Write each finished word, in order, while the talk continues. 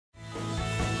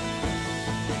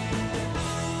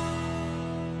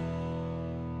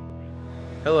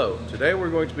Hello, today we're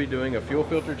going to be doing a fuel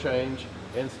filter change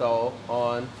install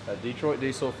on a Detroit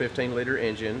diesel 15-liter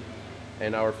engine,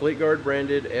 and our Fleetguard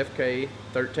branded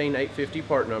FK13850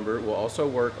 part number will also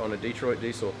work on a Detroit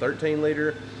diesel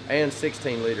 13-liter and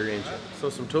 16-liter engine. So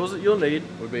some tools that you'll need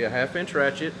would be a 1/2-inch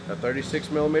ratchet, a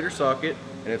 36mm socket,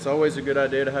 and it's always a good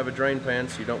idea to have a drain pan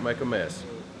so you don't make a mess.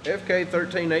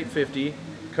 FK13850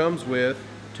 comes with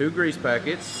 2 grease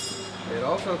packets. It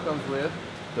also comes with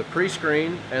the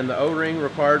pre-screen and the O-ring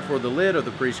required for the lid of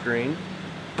the pre-screen,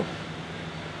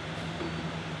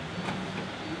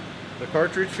 the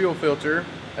cartridge fuel filter,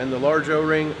 and the large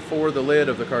O-ring for the lid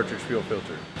of the cartridge fuel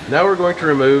filter. Now we're going to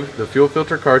remove the fuel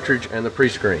filter cartridge and the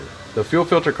pre-screen. The fuel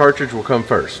filter cartridge will come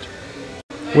first.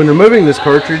 When removing this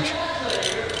cartridge,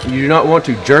 you do not want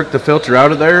to jerk the filter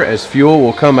out of there as fuel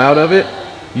will come out of it.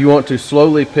 You want to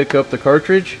slowly pick up the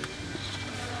cartridge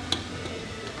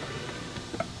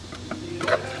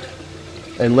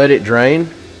and let it drain.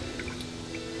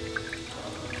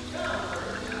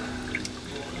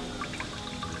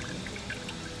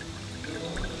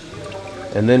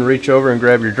 And then reach over and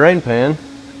grab your drain pan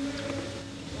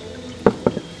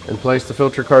and place the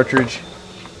filter cartridge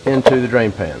into the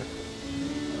drain pan.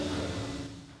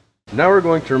 Now we're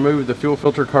going to remove the fuel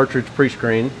filter cartridge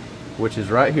pre-screen, which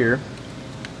is right here.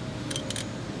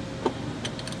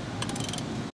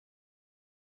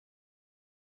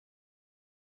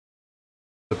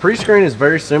 The pre-screen is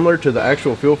very similar to the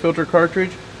actual fuel filter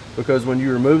cartridge because when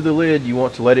you remove the lid, you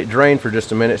want to let it drain for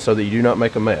just a minute so that you do not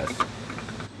make a mess.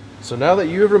 So now that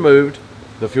you have removed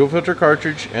the fuel filter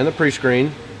cartridge and the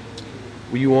pre-screen,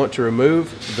 you want to remove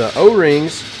the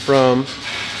O-rings from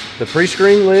the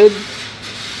pre-screen lid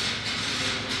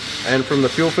and from the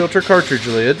fuel filter cartridge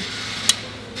lid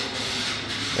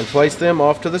and place them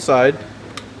off to the side.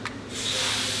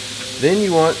 Then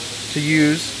you want to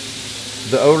use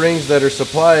the O-rings that are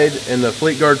supplied in the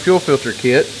Fleetguard fuel filter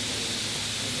kit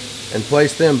and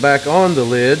place them back on the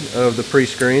lid of the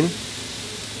pre-screen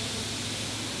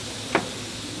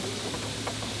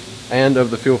and of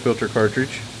the fuel filter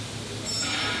cartridge.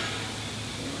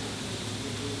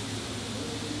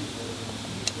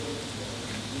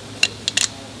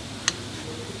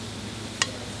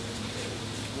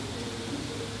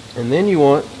 And then you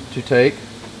want to take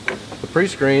the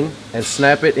pre-screen and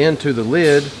snap it into the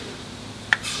lid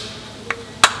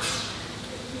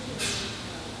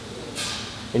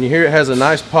and you hear it has a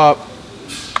nice pop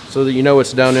so that you know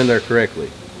it's down in there correctly.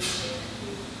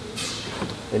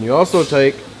 And you also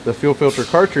take the fuel filter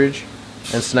cartridge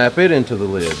and snap it into the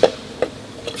lid.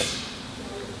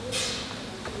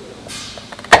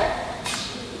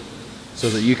 So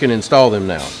that you can install them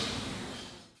now.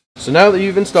 So now that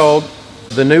you've installed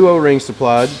the new O-ring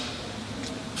supplied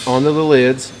on the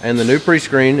lids and the new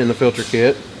pre-screen in the filter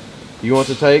kit, you want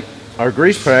to take our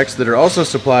grease packs that are also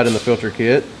supplied in the filter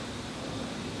kit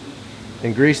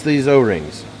and grease these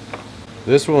O-rings.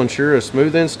 This will ensure a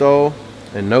smooth install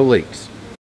and no leaks.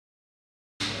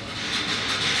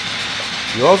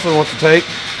 You also want to take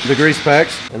the grease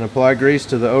packs and apply grease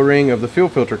to the O-ring of the fuel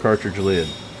filter cartridge lid.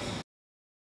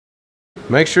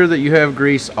 Make sure that you have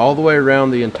grease all the way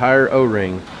around the entire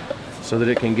O-ring so that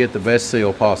it can get the best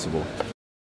seal possible.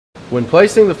 When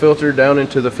placing the filter down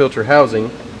into the filter housing,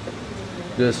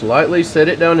 just lightly set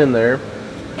it down in there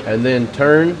and then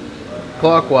turn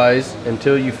clockwise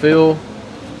until you feel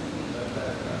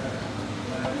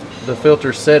the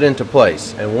filter set into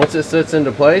place. And once it sets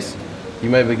into place, you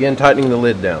may begin tightening the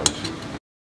lid down.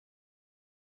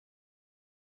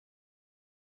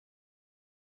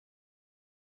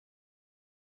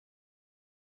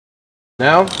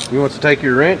 Now you want to take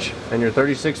your wrench and your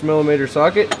 36mm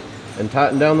socket and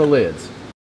tighten down the lids.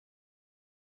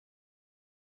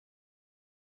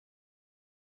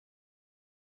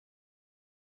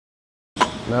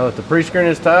 Now that the pre-screen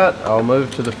is tight, I'll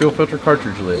move to the fuel filter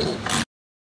cartridge lid.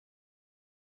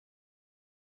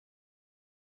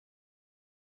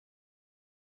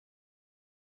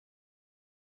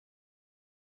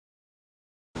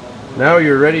 Now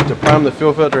you're ready to prime the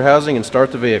fuel filter housing and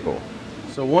start the vehicle.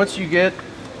 So once you get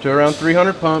to around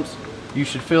 300 pumps, you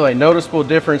should feel a noticeable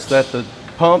difference that the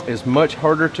pump is much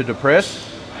harder to depress,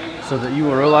 so that you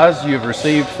will realize you've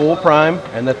received full prime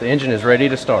and that the engine is ready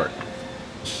to start.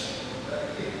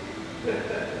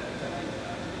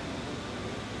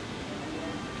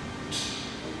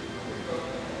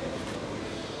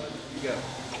 You go.